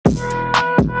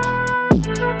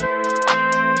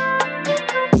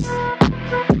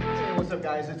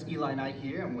Eli Knight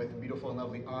here. I'm with beautiful and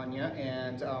lovely Anya,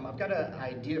 and I've got an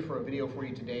idea for a video for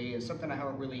you today. It's something I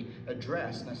haven't really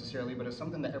addressed necessarily, but it's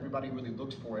something that everybody really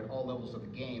looks for at all levels of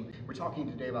the game. We're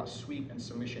talking today about sweep and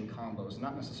submission combos,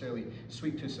 not necessarily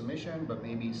sweep to submission, but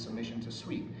maybe submission to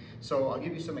sweep. So I'll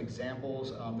give you some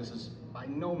examples. This is by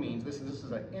no means, this is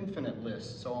an infinite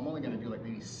list, so I'm only going to do like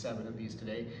maybe 7 of these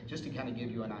today, just to kind of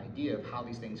give you an idea of how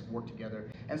these things work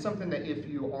together, and something that if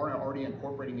you are already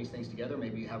incorporating these things together,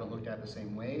 maybe you haven't looked at it the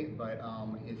same way, but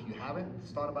if you haven't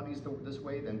thought about these this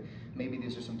way, then maybe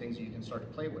these are some things that you can start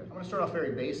to play with. I'm going to start off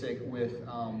very basic with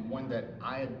one that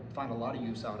I find a lot of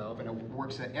use out of, and it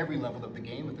works at every level of the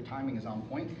game if the timing is on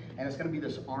point, and it's going to be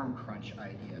this arm crunch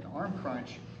idea. The arm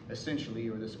crunch, essentially,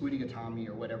 or the Guillotine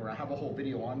or whatever, I have a whole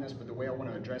video on this, but the way I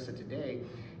want to address it today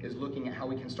is looking at how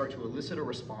we can start to elicit a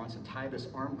response and tie this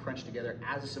arm crunch together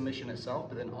as a submission itself,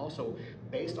 but then also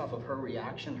based off of her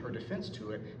reaction, her defense to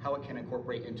it, how it can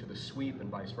incorporate into the sweep and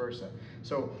vice versa.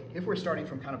 So if we're starting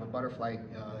from kind of a butterfly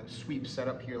sweep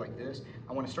setup here like this,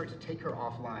 I want to start to take her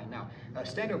offline. Now, a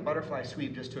standard butterfly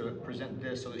sweep, just to present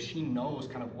this so that she knows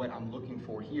kind of what I'm looking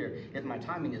for here. If my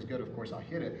timing is good, of course, I'll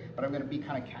hit it, but I'm going to be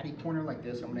kind of catty corner like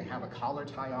this. I'm going to have a collar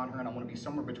tie on her, and I want to be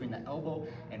somewhere between the elbow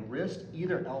and wrist,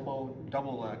 either elbow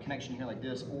double connection here like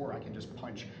this, or I can just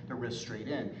punch the wrist straight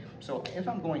in. So if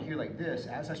I'm going here like this,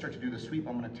 as I start to do the sweep,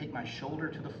 I'm going to take my shoulder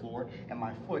to the floor, and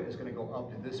my foot is going to go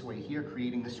up this way here,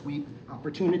 creating the sweep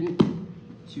opportunity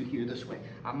to here this way.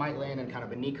 I might land in kind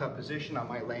of a knee cup position, I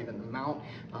might land in the mount.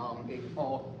 It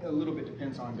all a little bit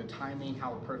depends on the timing,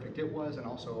 how perfect it was, and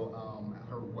also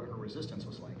what her resistance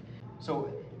was like.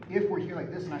 So if we're here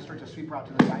like this and I start to sweep her out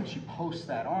to the side, she posts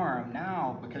that arm.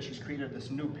 Now, because she's created this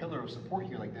new pillar of support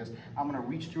here like this, I'm gonna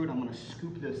reach through it, I'm gonna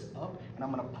scoop this up, and I'm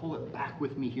gonna pull it back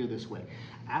with me here this way.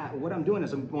 What I'm doing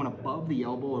is I'm going above the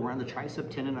elbow, around the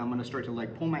tricep tendon, and I'm gonna start to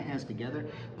like pull my hands together,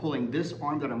 pulling this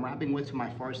arm that I'm wrapping with to my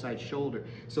far side shoulder.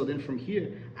 So then from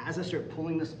here, as I start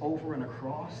pulling this over and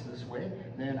across this way,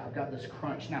 then I've got this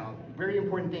crunch. Now, very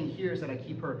important thing here is that I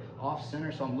keep her off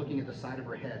center, so I'm looking at the side of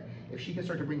her head. If she can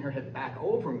start to bring her head back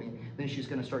over me, then she's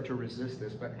going to start to resist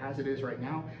this. But as it is right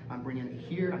now, I'm bringing it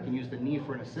here. I can use the knee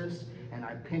for an assist, and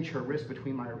I pinch her wrist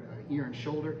between my ear and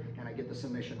shoulder, and I get the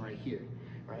submission right here.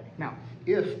 Right now,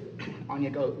 if Anya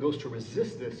goes to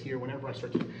resist this here, whenever I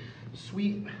start to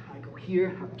sweep, I go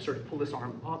here, I start to pull this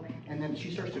arm up, and then she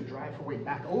starts to drive her weight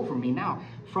back over me. Now,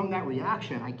 from that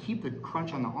reaction, I keep the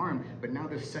crunch on the arm, but now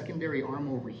this secondary arm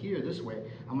over here this way,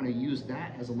 I'm going to use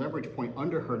that as a leverage point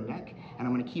under her neck, and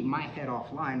I'm going to keep my head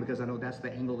offline because I know that's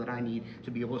the angle that I need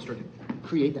to be able to start to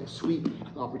create that sweep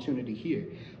opportunity here.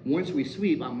 Once we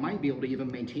sweep, I might be able to even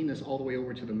maintain this all the way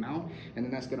over to the mount, and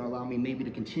then that's going to allow me maybe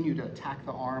to continue to attack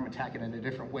the arm, attack it in a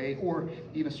different way, or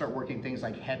even start working things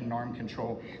like head and arm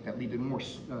control that lead to more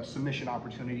submission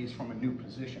opportunities from a new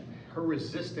position. Her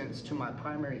resistance to my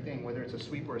primary thing, whether it's a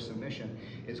sweep or a submission,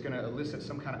 is going to elicit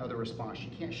some kind of other response. She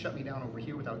can't shut me down over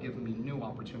here without giving me new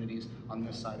opportunities on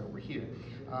this side over here.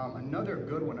 Another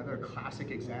good one, another classic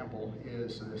example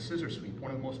is the scissor sweep,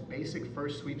 one of the most basic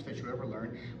first sweeps that you ever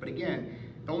learn. But again,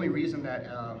 the only reason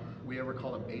that we ever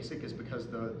call it basic is because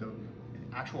the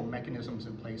actual mechanisms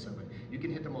in place of it. You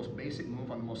can hit the most basic move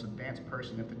on the most advanced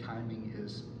person if the timing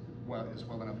is well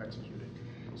enough executed.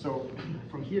 So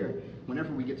from here,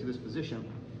 whenever we get to this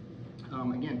position,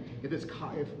 again,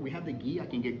 if we have the gi, I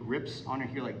can get grips on her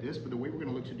here like this, but the way we're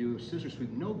gonna look to do a scissor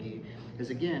sweep no gi is,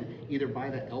 again, either by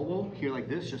the elbow here like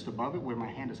this, just above it where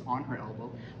my hand is on her elbow,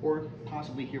 or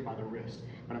possibly here by the wrist.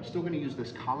 But I'm still gonna use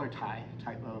this collar tie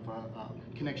type of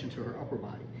connection to her upper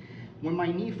body. When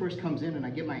my knee first comes in and I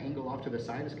get my angle off to the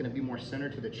side, it's going to be more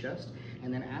centered to the chest.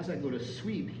 And then as I go to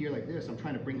sweep here like this, I'm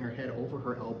trying to bring her head over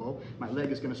her elbow. My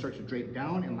leg is going to start to drape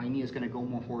down, and my knee is going to go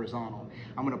more horizontal.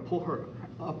 I'm going to pull her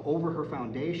up over her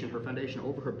foundation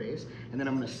over her base, and then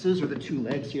I'm going to scissor the 2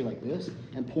 legs here like this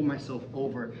and pull myself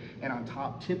over and on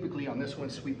top, typically on this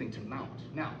one, sweeping to mount.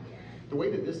 Now, the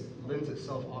way that this lends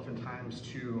itself oftentimes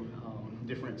to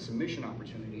different submission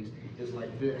opportunities is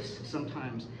like this.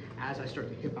 Sometimes as I start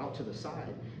to hip out to the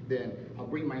side, then I'll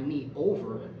bring my knee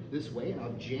over this way and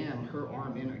I'll jam her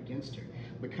arm in against her.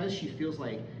 Because she feels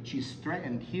like she's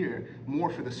threatened here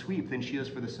more for the sweep than she is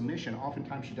for the submission,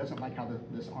 oftentimes she doesn't like how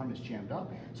this arm is jammed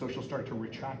up, so she'll start to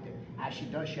retract it. As she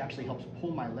does, she actually helps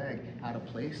pull my leg out of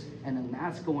place, and then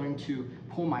that's going to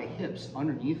pull my hips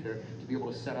underneath her to be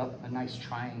able to set up a nice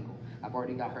triangle. I've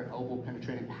already got her elbow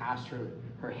penetrating past her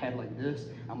head like this.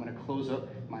 I'm gonna close up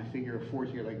my figure of 4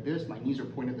 here like this. My knees are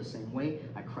pointed the same way.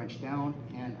 I crunch down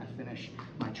and I finish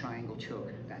my triangle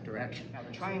choke that direction. Now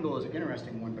the triangle is an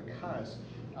interesting one because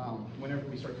whenever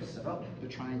we start to set up the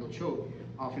triangle choke,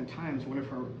 oftentimes one of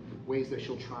her ways that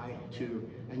she'll try to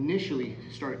initially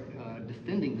start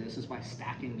defending this is by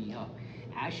stacking me up.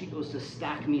 As she goes to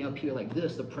stack me up here like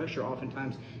this, the pressure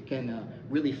oftentimes can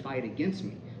really fight against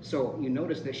me. So you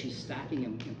notice that she's stacking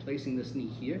and placing this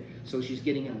knee here, so she's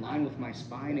getting in line with my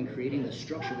spine and creating the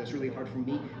structure that's really hard for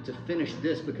me to finish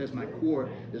this because my core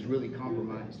is really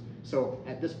compromised. So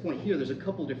at this point here, there's a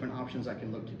couple different options I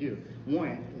can look to do.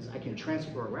 One is I can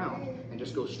transfer around and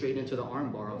just go straight into the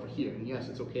arm bar over here. And yes,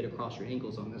 it's okay to cross your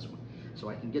ankles on this one. So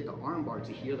I can get the arm bar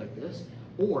to here like this,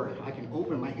 or I can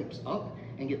open my hips up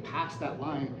and get past that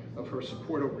line of her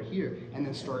support over here and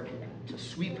then start to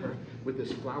sweep her with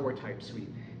this flower type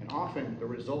sweep. And often the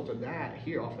result of that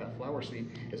here off that flower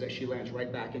sweep is that she lands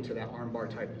right back into that arm bar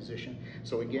type position.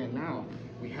 So again, now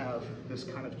we have this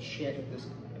kind of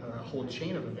whole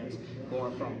chain of events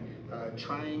going from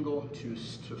triangle to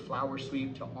flower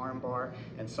sweep to arm bar,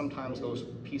 and sometimes those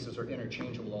pieces are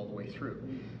interchangeable all the way through.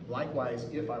 Likewise,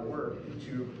 if I were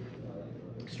to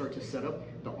start to set up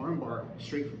the arm bar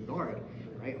straight from guard,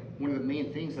 right? One of the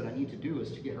main things that I need to do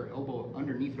is to get her elbow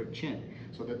underneath her chin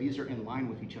so that these are in line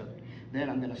with each other. Then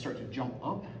I'm gonna start to jump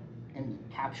up and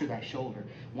capture that shoulder.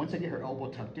 Once I get her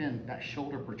elbow tucked in, that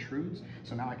shoulder protrudes,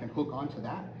 so now I can hook onto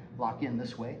that, lock in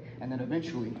this way, and then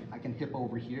eventually I can hip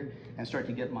over here and start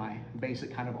to get my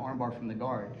basic kind of arm bar from the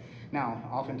guard. Now,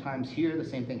 oftentimes here, the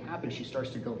same thing happens. She starts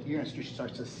to go here and she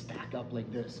starts to stack up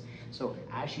like this. So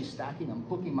as she's stacking, I'm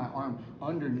hooking my arm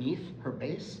underneath her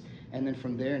base, and then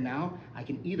from there now, I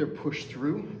can either push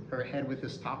through her head with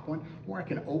this top one, or I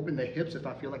can open the hips if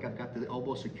I feel like I've got the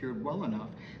elbow secured well enough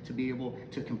to be able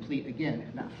to complete, again,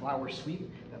 that flower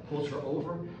sweep that pulls her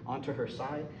over onto her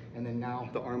side, and then now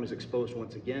the arm is exposed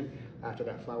once again after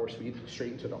that flower sweep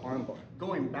straight into the arm bar.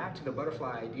 Going back to the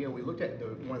butterfly idea, we looked at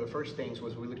one of the first things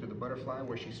was we looked at the butterfly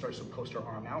where she starts to post her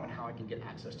arm out and how I can get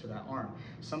access to that arm.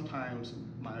 Sometimes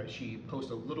she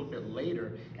posts a little bit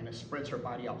later and it spreads her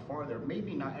body out farther,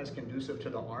 maybe not as conducive to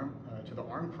the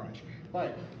arm crunch,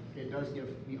 but it does give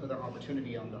the other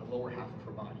opportunity on the lower half of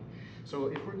her body. So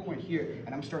if we're going here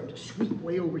and I'm starting to sweep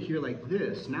way over here like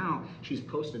this, now she's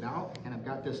posted out and I've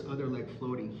got this other leg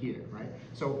floating here, right?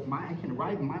 So I can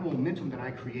ride my momentum that I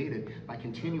created by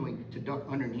continuing to duck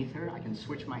underneath her. I can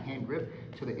switch my hand grip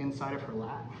to the inside of her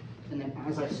lat. And then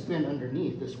as I spin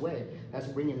underneath this way, that's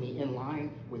bringing me in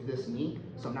line with this knee.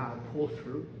 So now I pull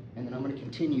through, and then I'm gonna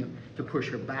continue to push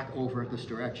her back over this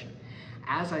direction.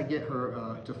 As I get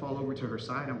her to fall over to her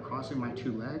side, I'm crossing my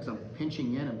two legs, I'm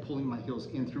pinching in and pulling my heels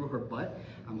in through her butt.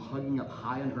 I'm hugging up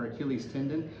high on her Achilles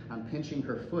tendon. I'm pinching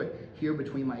her foot here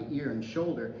between my ear and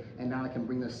shoulder, and now I can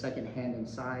bring the second hand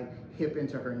inside, hip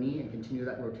into her knee, and continue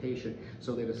that rotation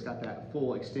so that it's got that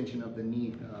full extension of the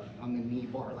knee on the knee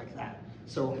bar like that.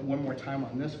 So one more time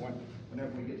on this one, whenever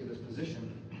we get to this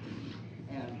position,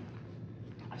 and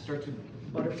I start to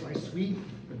butterfly sweep,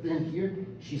 but then here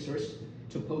she starts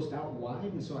to post out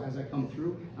wide, and so as I come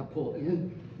through, I pull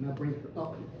in and I bring her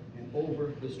up and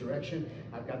over this direction.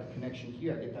 I've got the connection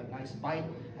here. I get that nice bite.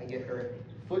 I get her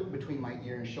foot between my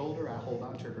ear and shoulder. I hold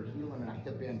onto her heel and then I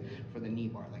hip in for the knee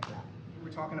bar like that. We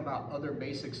were talking about other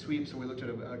basic sweeps, so we looked at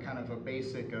a kind of a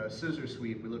basic scissor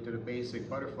sweep. We looked at a basic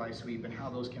butterfly sweep and how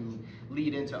those can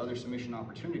lead into other submission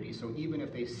opportunities. So even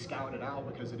if they scout it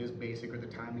out because it is basic or the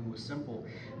timing was simple,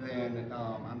 then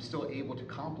I'm still able to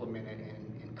complement it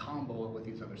and combo it with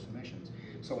these other submissions.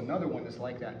 So another one that's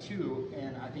like that too,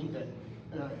 and I think that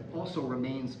also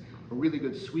remains a really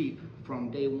good sweep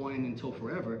from day one until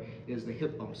forever, is the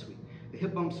hip bump sweep. The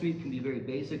hip bump sweep can be very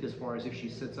basic as far as if she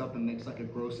sits up and makes like a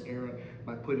gross error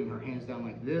by putting her hands down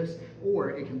like this,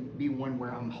 or it can be one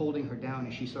where I'm holding her down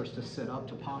and she starts to sit up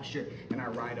to posture and I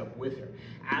ride up with her.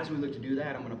 As we look to do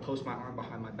that, I'm gonna post my arm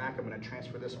behind my back, I'm gonna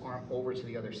transfer this arm over to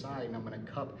the other side, and I'm gonna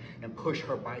cup and push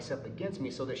her bicep against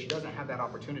me so that she doesn't have that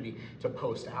opportunity to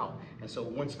post out. And so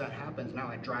once that happens, now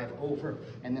I drive over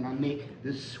and then I make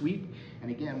this sweep.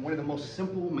 And again, one of the most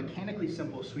simple, mechanically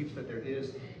simple sweeps that there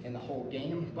is in the whole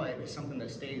game, but it's something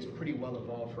that stays pretty well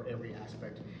evolved for every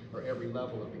aspect or every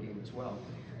level of the game as well.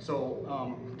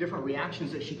 So different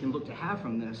reactions that she can look to have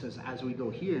from this is as we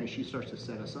go here and she starts to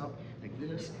set us up like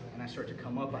this, and I start to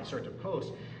come up, I start to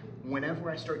post. Whenever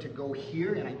I start to go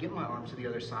here and I get my arm to the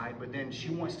other side, but then she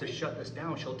wants to shut this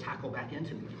down, she'll tackle back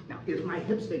into me. Now, if my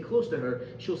hips stay close to her,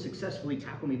 she'll successfully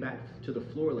tackle me back to the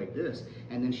floor like this,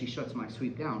 and then she shuts my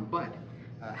sweep down. But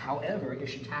however, if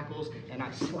she tackles and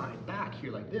I slide back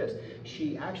here like this,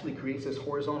 she actually creates this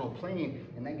horizontal plane,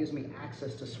 and that gives me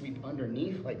access to sweep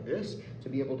underneath like this to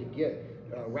be able to get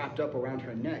wrapped up around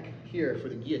her neck here for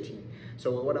the guillotine. So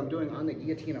what I'm doing on the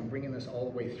guillotine, I'm bringing this all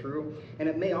the way through, and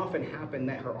it may often happen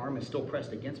that her arm is still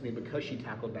pressed against me because she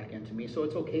tackled back into me, so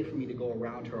it's okay for me to go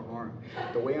around her arm.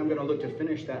 The way I'm gonna look to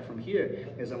finish that from here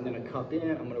is I'm gonna cup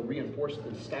in, I'm gonna reinforce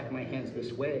and stack my hands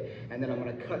this way, and then I'm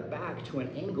gonna cut back to an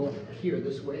angle here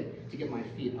this way to get my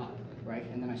feet up. Right?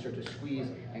 And then I start to squeeze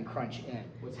and crunch in.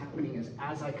 What's happening is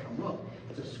as I come up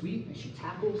to sweep and she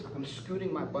tackles, I'm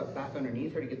scooting my butt back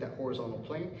underneath her to get that horizontal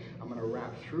plane. I'm gonna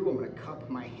wrap through, I'm gonna cup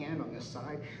my hand on this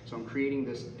side. So I'm creating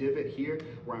this divot here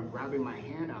where I'm grabbing my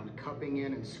hand, I'm cupping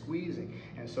in and squeezing.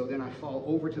 And so then I fall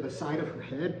over to the side of her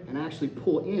head and I actually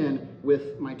pull in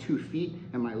with my 2 feet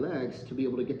and my legs to be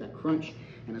able to get that crunch.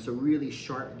 And it's a really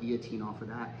sharp guillotine off of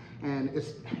that. And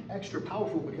it's extra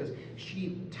powerful because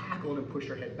she tackled and pushed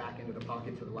her head back into the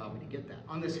pocket to allow me to get that.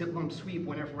 On this hip bump sweep,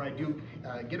 whenever I do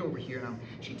get over here and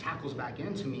she tackles back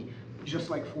into me,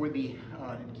 just like for the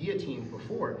guillotine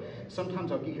before,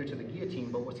 sometimes I'll get here to the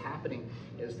guillotine, but what's happening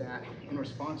is that in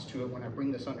response to it, when I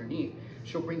bring this underneath,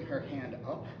 she'll bring her hand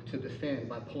up to defend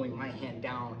by pulling my hand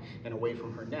down and away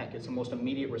from her neck. It's the most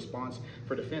immediate response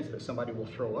for defense that somebody will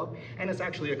throw up, and it's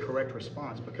actually a correct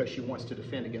response because she wants to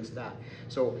defend against that.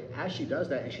 So as she does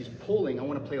that and she's pulling, I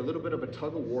want to play a little bit of a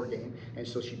tug of war game, and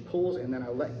so she pulls and then I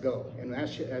let go. And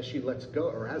as she lets go,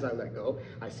 or as I let go,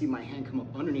 I see my hand come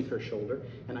up underneath her shoulder,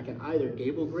 and I can either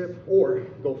gable grip or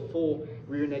go full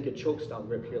rear naked choke style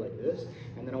grip here like this,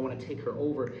 and then I want to take her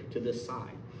over to this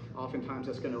side. Oftentimes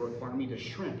that's going to require me to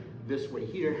shrimp this way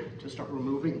here to start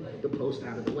removing the post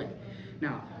out of the way.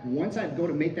 Now, once I go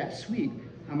to make that sweep,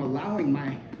 I'm allowing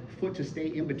my foot to stay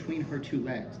in between her 2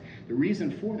 legs. The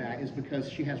reason for that is because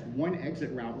she has one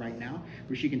exit route right now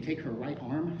where she can take her right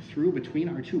arm through between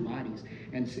our 2 bodies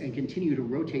and continue to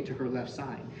rotate to her left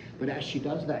side. But as she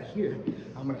does that here,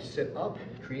 I'm gonna sit up,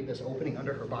 create this opening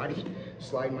under her body,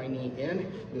 slide my knee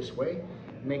in this way,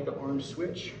 make the arm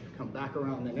switch, come back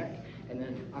around the neck, and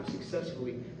then I've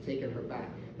successfully taken her back.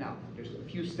 Now, there's a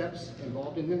few steps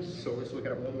involved in this, so let's look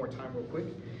at it one more time real quick.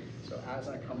 So as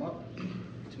I come up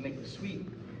to make the sweep,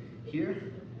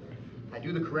 here, I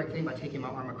do the correct thing by taking my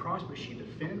arm across, but she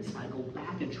defends. I go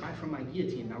back and try for my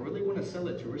guillotine. Now, I really want to sell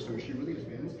it to her, so she really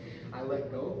defends. I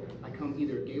let go. I come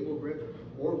either gable grip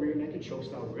or rear naked choke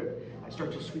style grip. I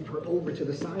start to sweep her over to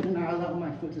the side, and I allow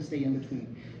my foot to stay in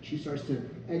between. She starts to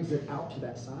exit out to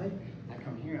that side. I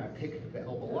come here and I pick the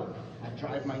elbow up. I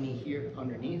drive my knee here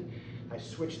underneath. I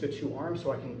switch the 2 arms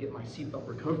so I can get my seatbelt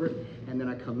recovered, and then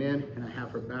I come in and I have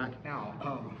her back.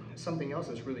 Now, something else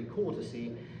that's really cool to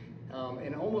see, and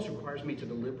it almost requires me to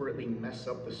deliberately mess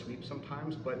up the sweep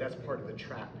sometimes, but that's part of the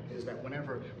trap, is that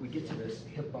whenever we get to this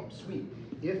hip bump sweep,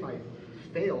 if I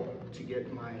fail to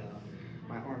get my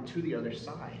arm to the other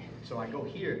side, so I go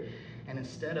here, and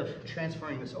instead of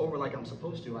transferring this over like I'm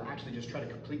supposed to, I actually just try to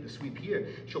complete the sweep here.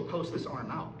 She'll post this arm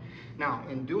out. Now,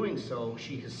 in doing so,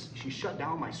 she shut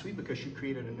down my sweep because she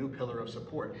created a new pillar of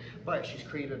support, but she's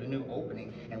created a new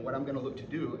opening. And what I'm gonna look to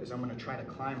do is I'm gonna try to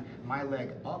climb my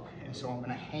leg up, and so I'm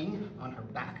gonna hang on her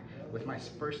back with my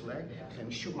first leg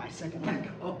and shoot my second leg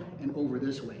up and over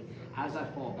this way. As I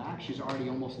fall back, she's already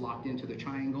almost locked into the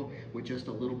triangle with just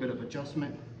a little bit of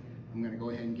adjustment. I'm gonna go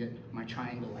ahead and get my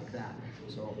triangle like that.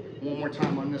 So one more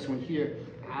time on this one here.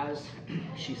 As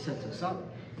she sets us up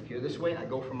here this way, I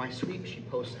go for my sweep, she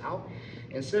posts out.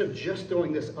 Instead of just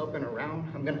throwing this up and around,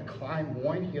 I'm gonna climb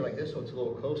one here like this so it's a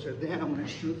little closer. Then I'm gonna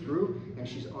shoot through, and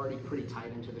she's already pretty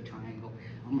tight into the triangle.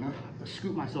 I'm gonna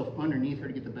scoop myself underneath her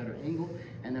to get the better angle,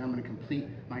 and then I'm gonna complete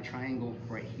my triangle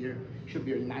right here. Should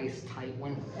be a nice tight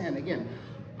one. And again,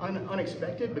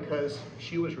 unexpected because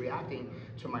she was reacting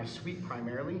to my sweep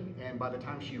primarily, and by the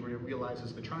time she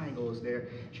realizes the triangle is there,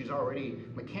 she's already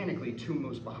mechanically 2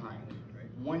 moves behind.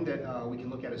 One that we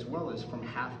can look at as well is from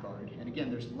half guard. And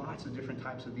again, there's lots of different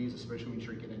types of these, especially when you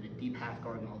start getting into deep half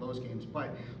guard and all those games.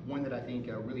 But one that I think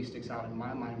really sticks out in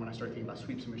my mind when I start thinking about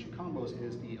sweep submission combos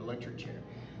is the electric chair.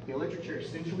 The electric chair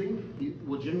essentially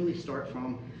will generally start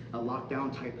from a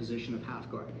lockdown type position of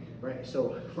half guard, right?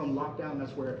 So from lockdown,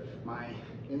 that's where my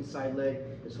inside leg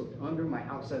is hooked under, my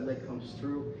outside leg comes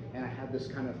through, and I have this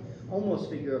kind of almost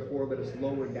figure of 4, but it's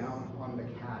lower down on the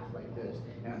calf like this,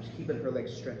 and I'm just keeping her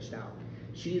legs stretched out.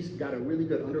 She's got a really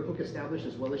good underhook established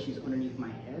as well as she's underneath my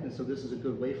head, and so this is a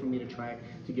good way for me to try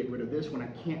to get rid of this when I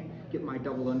can't get my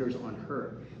double unders on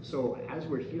her. So as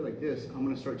we're here like this, I'm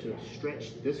gonna start to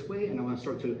stretch this way, and I'm gonna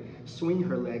start to swing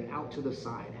her leg out to the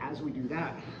side. As we do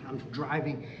that, I'm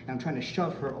driving and I'm trying to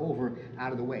shove her over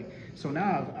out of the way. So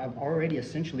now I've already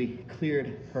essentially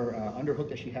cleared her underhook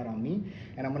that she had on me,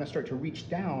 and I'm gonna start to reach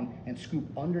down and scoop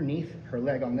underneath her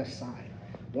leg on this side.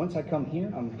 Once I come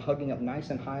here, I'm hugging up nice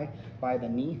and high by the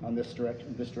knee on this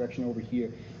direction over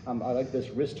here. I like this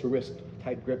wrist to wrist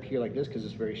type grip here like this because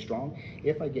it's very strong.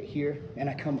 If I get here and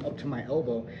I come up to my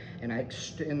elbow and I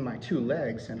extend my two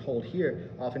legs and hold here,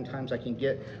 oftentimes I can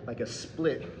get like a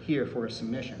split here for a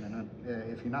submission. And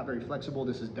if you're not very flexible,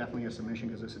 this is definitely a submission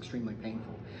because it's extremely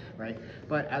painful, right?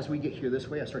 But as we get here this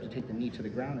way, I start to take the knee to the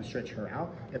ground and stretch her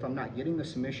out. If I'm not getting the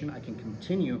submission, I can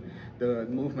continue the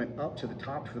movement up to the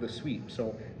top for the sweep.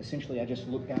 So essentially I just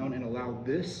look down and allow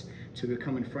this to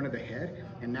come in front of the head,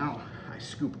 and now I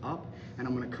scoop up and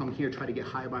I'm gonna come here, try to get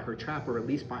high by her trap or at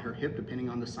least by her hip, depending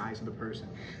on the size of the person.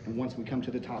 And once we come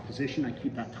to the top position, I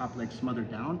keep that top leg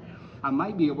smothered down. I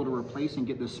might be able to replace and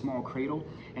get this small cradle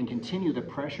and continue the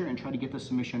pressure and try to get the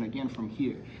submission again from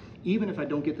here. Even if I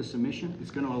don't get the submission,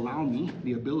 it's gonna allow me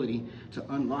the ability to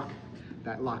unlock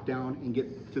that lockdown and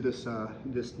get to this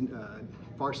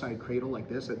far side cradle like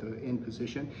this at the end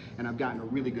position, and I've gotten a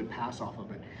really good pass off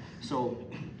of it. So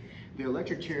the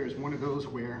electric chair is one of those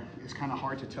where it's kind of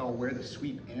hard to tell where the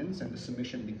sweep ends and the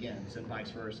submission begins, and vice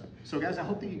versa. So guys, I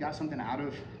hope that you got something out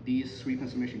of these sweep and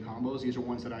submission combos. These are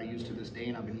ones that I use to this day,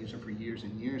 and I've been using for years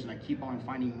and years, and I keep on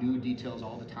finding new details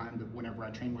all the time that whenever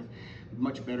I train with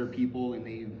much better people and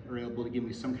they are able to give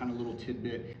me some kind of little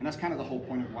tidbit. And that's kind of the whole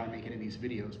point of why I make it in these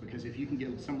videos, because if you can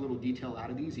get some little detail out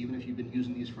of these, even if you've been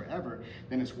using these forever,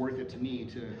 then it's worth it to me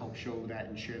to help show that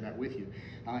and share that with you.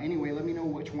 Anyway, let me know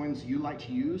which ones you like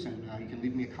to use, and you can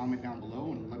leave me a comment down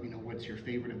below and let me know what's your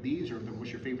favorite of these, or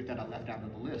what's your favorite that I left out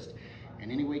of the list. And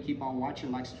anyway, keep on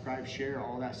watching, like, subscribe, share,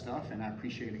 all that stuff, and I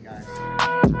appreciate it, guys.